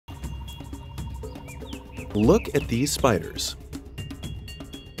Look at these spiders.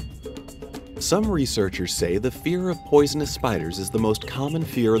 Some researchers say the fear of poisonous spiders is the most common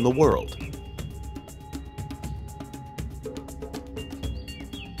fear in the world.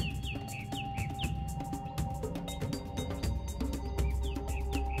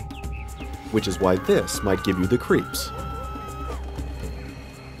 Which is why this might give you the creeps.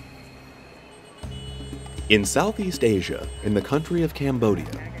 In Southeast Asia, in the country of Cambodia,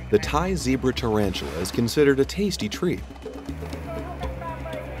 the Thai zebra tarantula is considered a tasty treat.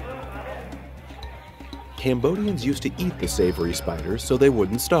 Cambodians used to eat the savory spiders so they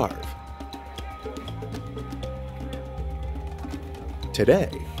wouldn't starve. Today,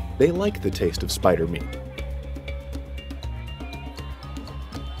 they like the taste of spider meat.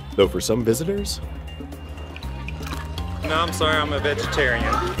 Though for some visitors... No, I'm sorry, I'm a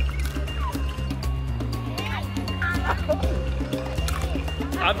vegetarian.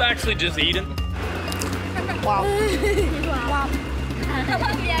 I've actually just eaten. Wow.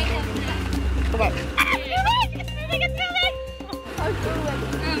 Wow.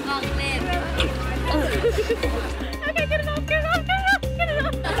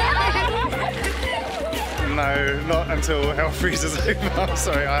 No, not until hell freezes over. I'm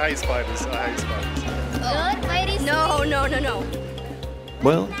sorry, I hate spiders. I hate spiders. No.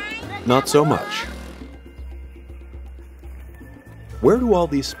 Well, not so much. Where do all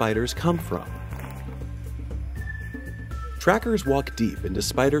these spiders come from? Trackers walk deep into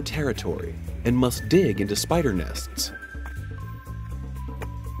spider territory and must dig into spider nests.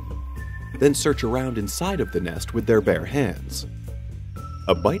 Then search around inside of the nest with their bare hands.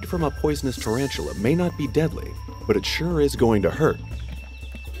 A bite from a poisonous tarantula may not be deadly, but it sure is going to hurt.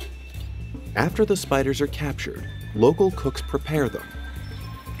 After the spiders are captured, local cooks prepare them.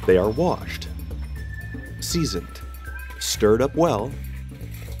 They are washed, seasoned, stirred up well,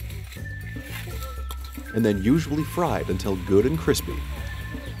 and then usually fried until good and crispy.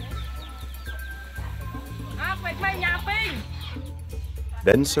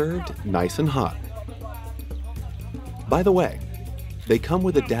 Then served nice and hot. By the way, they come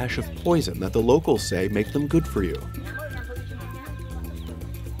with a dash of poison that the locals say make them good for you.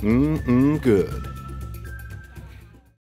 Good.